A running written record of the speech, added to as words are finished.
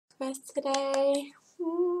breakfast today,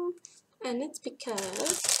 and it's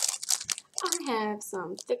because I have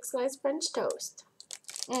some thick sliced French toast.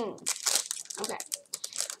 Okay,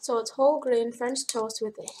 so it's whole grain French toast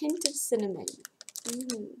with a hint of cinnamon.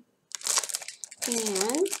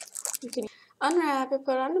 And you can unwrap it,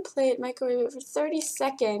 put it on a plate, microwave it for 30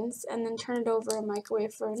 seconds, and then turn it over and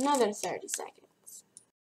microwave for another 30 seconds.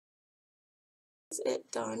 Is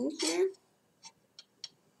it done here?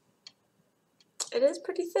 It is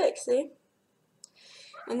pretty thick, see?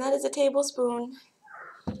 And that is a tablespoon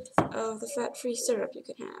of the fat-free syrup you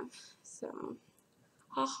can have. So,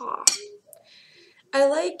 haha. I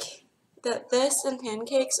like that this and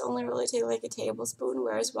pancakes only really take like a tablespoon,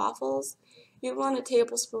 whereas waffles, you want a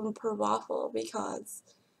tablespoon per waffle because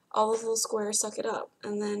all those little squares suck it up.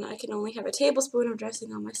 And then I can only have a tablespoon of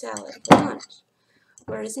dressing on my salad for lunch.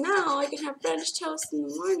 Whereas now I can have French toast in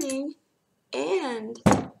the morning and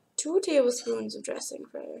 2 tablespoons of dressing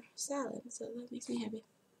for salad. So that makes me happy.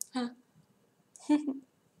 Huh.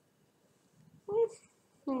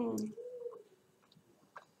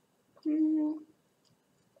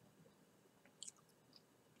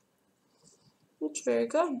 It's very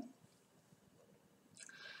good.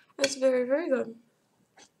 It's very, very good.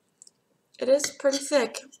 It is pretty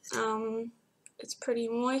thick. It's pretty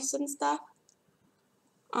moist and stuff.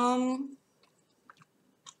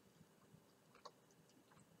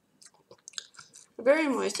 Very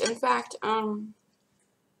moist. In fact, when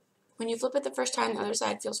you flip it the first time, the other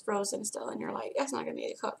side feels frozen still, and you're like, that's not going to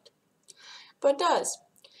get cooked. But it does.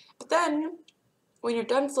 But then, when you're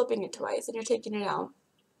done flipping it twice and you're taking it out,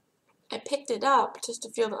 I picked it up just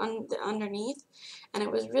to feel the underneath, and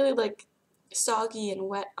it was really like soggy and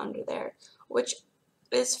wet under there, which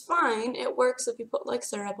is fine. It works if you put like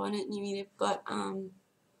syrup on it and you eat it, but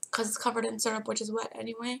because it's covered in syrup, which is wet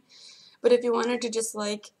anyway. But if you wanted to just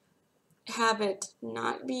like have it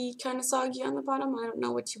not be kind of soggy on the bottom, I don't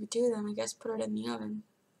know what you would do then. I guess put it in the oven.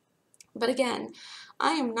 But again,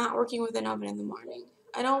 I am not working with an oven in the morning.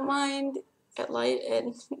 I don't mind at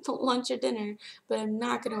lunch or dinner, but I'm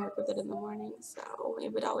not going to work with it in the morning, so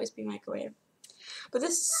it would always be microwave. But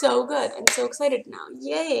this is so good. I'm so excited now.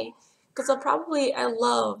 Yay! Because I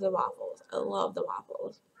love the waffles. I love the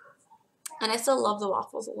waffles. And I still love the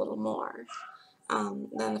waffles a little more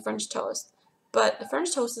than the French toast. But the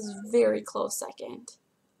French toast is very close second.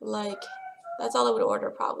 Like, that's all I would order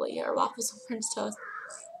probably, or waffles and French toast.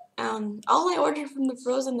 All I ordered from the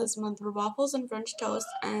frozen this month were waffles and French toast,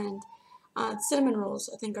 and cinnamon rolls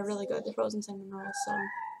I think are really good, the frozen cinnamon rolls. So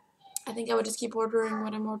I think I would just keep ordering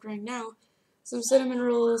what I'm ordering now. Some cinnamon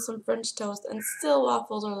rolls, some French toast, and still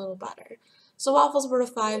waffles are a little better. So waffles were a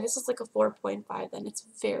 5. This is like a 4.5 then. It's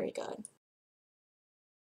very good.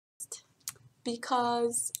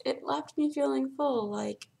 Because it left me feeling full,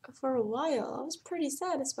 like, for a while. I was pretty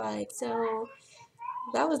satisfied, so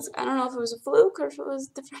that was, I don't know if it was a fluke or if it was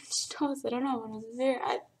the French toast, I don't know.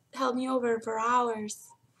 It held me over for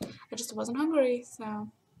hours. I just wasn't hungry,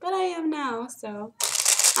 so, but I am now, so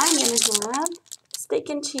I'm gonna have steak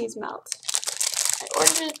and cheese melt. I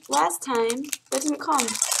ordered it last time, but it didn't come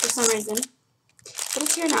for some reason, but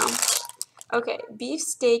it's here now. Okay, beef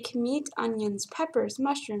steak, meat, onions, peppers,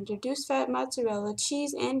 mushrooms, reduced fat mozzarella,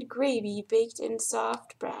 cheese, and gravy baked in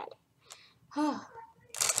soft bread. Oh,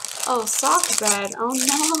 soft bread. Oh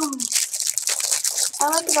no. I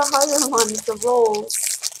like the harder ones, the rolls,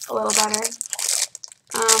 a little better.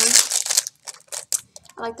 I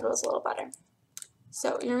like the rolls a little better.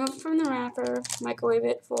 So you remove it from the wrapper, microwave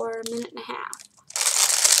it for a minute and a half.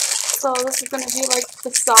 So this is going to be like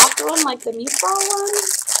the soft one, like the meatball one.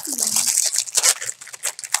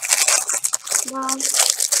 Well,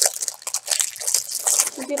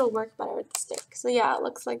 maybe it'll work better with the stick. So yeah, it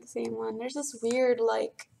looks like the same one. There's this weird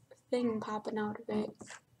like thing popping out of it.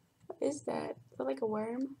 What is that? Is that like a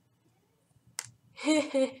worm?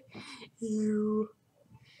 You.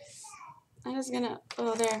 I'm just gonna,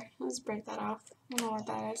 oh there, let's break that off. I don't know what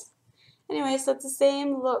that is. Anyway, so it's the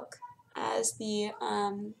same look as the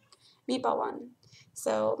meatball one.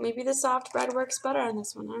 So maybe the soft bread works better on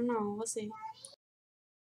this one. I don't know, we'll see.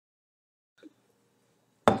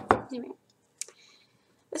 Anyway,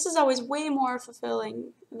 this is always way more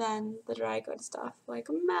fulfilling than the dry good stuff. Like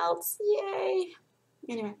melts, yay!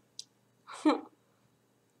 Anyway.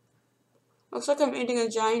 Looks like I'm eating a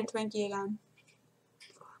giant Twinkie again.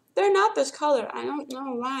 They're not this color. I don't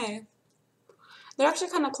know why. They're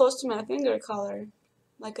actually kind of close to my finger color.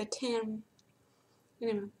 Like a tan.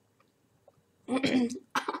 Anyway. Okay.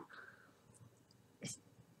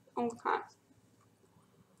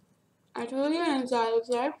 I told you inside,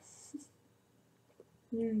 okay?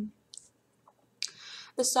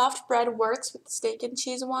 the soft bread works with the steak and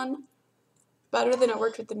cheese one better than it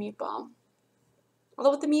worked with the meatball.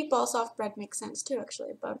 Although with the meatball, soft bread makes sense too,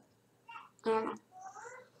 actually, but I don't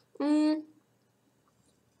know.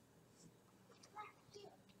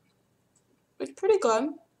 It's pretty good.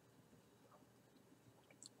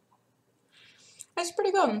 It's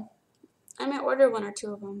pretty good. I might order 1 or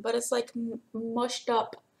 2 of them, but it's like mashed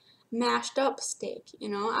up steak, you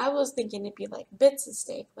know? I was thinking it'd be like bits of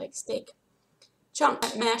steak, like steak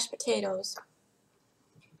chunk, mashed potatoes,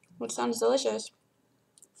 which sounds delicious.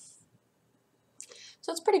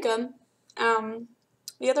 So it's pretty good.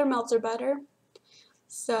 The other melts are better,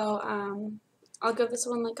 so I'll give this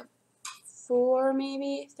one like a 4,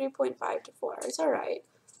 maybe 3.5 to 4. It's alright.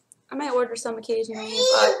 I might order some occasionally,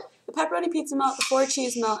 but the pepperoni pizza melt, the 4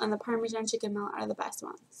 cheese melt, and the Parmesan chicken melt are the best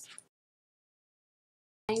ones.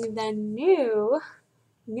 And the new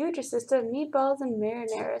Nutrisystem meatballs and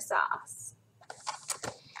marinara sauce.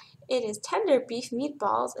 It is tender beef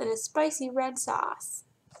meatballs in a spicy red sauce.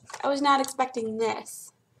 I was not expecting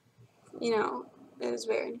this. You know, it was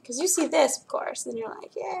weird. Because you see this, of course, and you're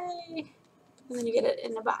like, yay! And then you get it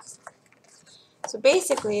in a box. So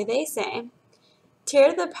basically, they say,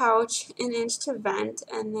 tear the pouch 1 inch to vent,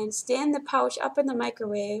 and then stand the pouch up in the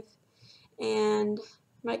microwave, and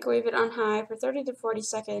microwave it on high for 30 to 40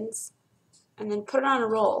 seconds, and then put it on a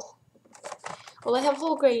roll. Well, I have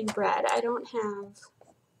whole grain bread. I don't have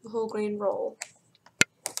a whole grain roll.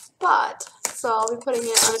 But, so I'll be putting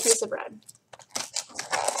it on a piece of bread.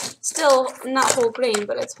 Still not whole grain,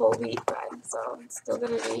 but it's whole wheat bread, so it's still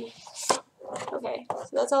going to be okay. So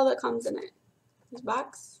that's all that comes in it. This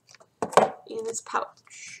box and this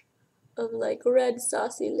pouch of like red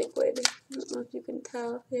saucy liquid. I don't know if you can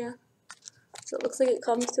tell, yeah. So it looks like it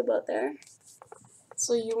comes to about there.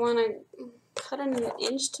 So you want to cut it 1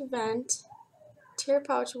 inch to vent, tear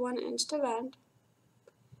pouch 1 inch to vent,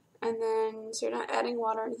 and then so you're not adding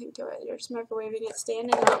water or anything to it. You're just microwaving it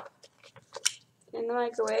standing up in the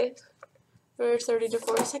microwave for 30 to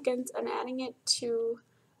 40 seconds and adding it to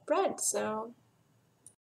bread. So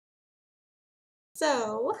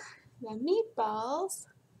the meatballs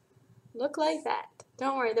look like that.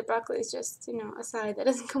 Don't worry, the broccoli is just, you know, a side that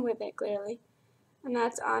doesn't come with it, clearly. And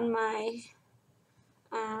that's on my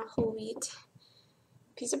whole wheat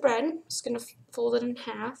piece of bread. Just going to fold it in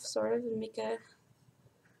half, sort of, and make a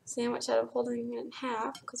sandwich out of holding it in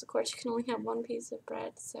half, because of course you can only have 1 piece of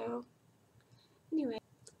bread, so anyway.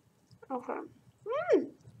 Okay.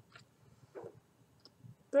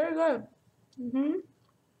 Very good.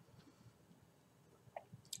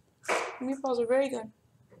 Meatballs are very good.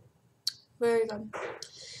 Very good.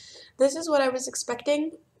 This is what I was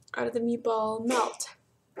expecting out of the meatball melt.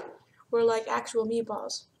 Were like actual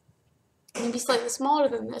meatballs. Maybe slightly smaller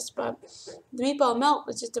than this, but the meatball melt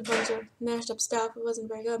was just a bunch of mashed up stuff. It wasn't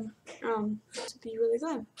very good. To be really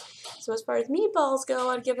good. So as far as meatballs go,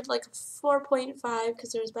 I'd give it like a 4.5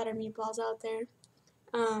 because there's better meatballs out there.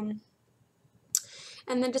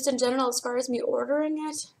 And then just in general, as far as me ordering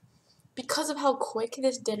it, because of how quick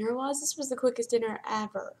this dinner was, this was the quickest dinner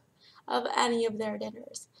ever of any of their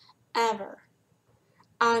dinners. Ever.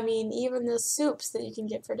 I mean, even the soups that you can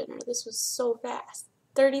get for dinner, this was so fast.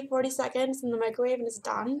 30, 40 seconds in the microwave and it's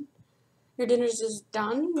done. Your dinner's just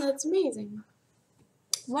done. That's amazing.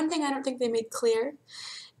 One thing I don't think they made clear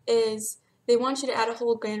is they want you to add a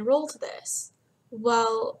whole grain roll to this.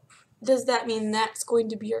 Well, does that mean that's going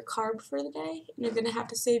to be your carb for the day? And you're going to have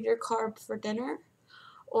to save your carb for dinner?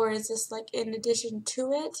 Or is this like in addition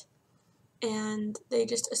to it? And they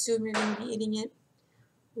just assume you're going to be eating it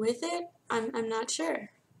with it? I'm not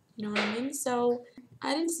sure. You know what I mean? So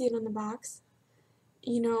I didn't see it on the box.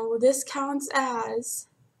 You know, this counts as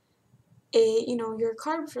a, you know, your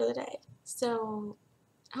carb for the day. So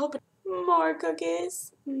I hope more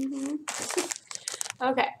cookies.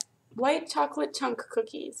 Okay, white chocolate chunk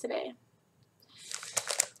cookies today.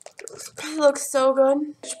 This probably looks so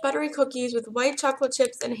good. Buttery cookies with white chocolate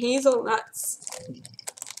chips and hazelnuts.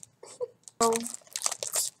 Oh,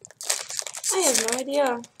 I have no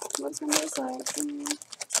idea what's gonna taste like.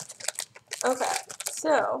 Okay,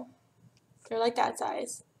 so they're like that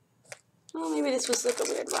size. Oh, maybe this was like a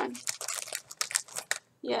weird one.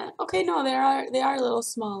 Yeah. Okay, no, they are a little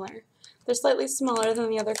smaller. They're slightly smaller than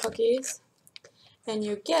the other cookies. And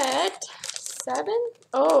you get 7?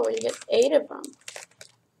 Oh, you get 8 of them.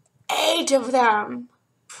 8 of them!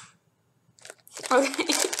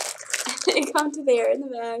 Okay. They come to there in the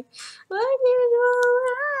bag. Like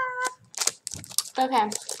usual. Okay.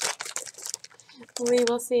 We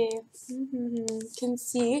will see. Can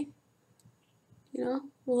see. You know,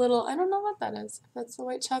 the little, I don't know what that is. If that's the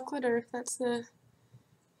white chocolate or if that's the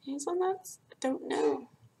hazelnuts. I don't know.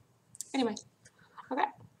 Anyway, okay.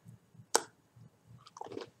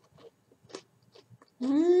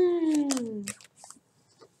 Mmm.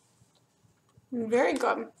 Very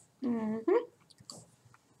good. Mm-hmm.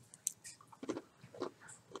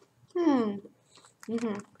 Hmm.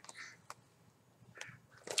 Mm-hmm.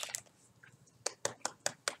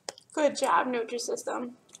 Good job,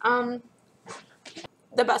 Nutrisystem.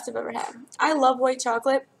 The best I've ever had. I love white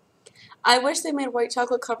chocolate. I wish they made white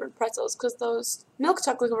chocolate covered pretzels because those milk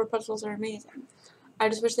chocolate covered pretzels are amazing. I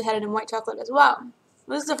just wish they had it in white chocolate as well.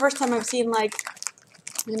 This is the first time I've seen like,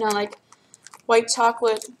 like white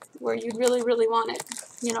chocolate where you really, really want it.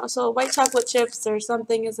 So white chocolate chips or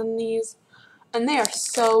something is in these, and they are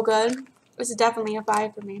so good. This is definitely a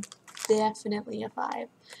 5 for me. Definitely a 5.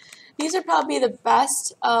 These are probably the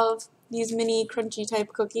best of these mini crunchy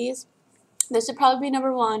type cookies. This would probably be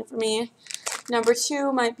number 1 for me. Number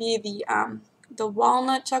 2 might be the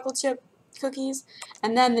walnut chocolate chip cookies,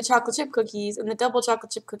 and then the chocolate chip cookies, and the double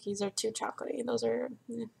chocolate chip cookies are too chocolatey. Those are,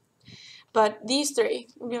 but these 3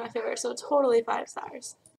 would be my favorite. So totally 5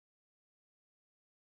 stars.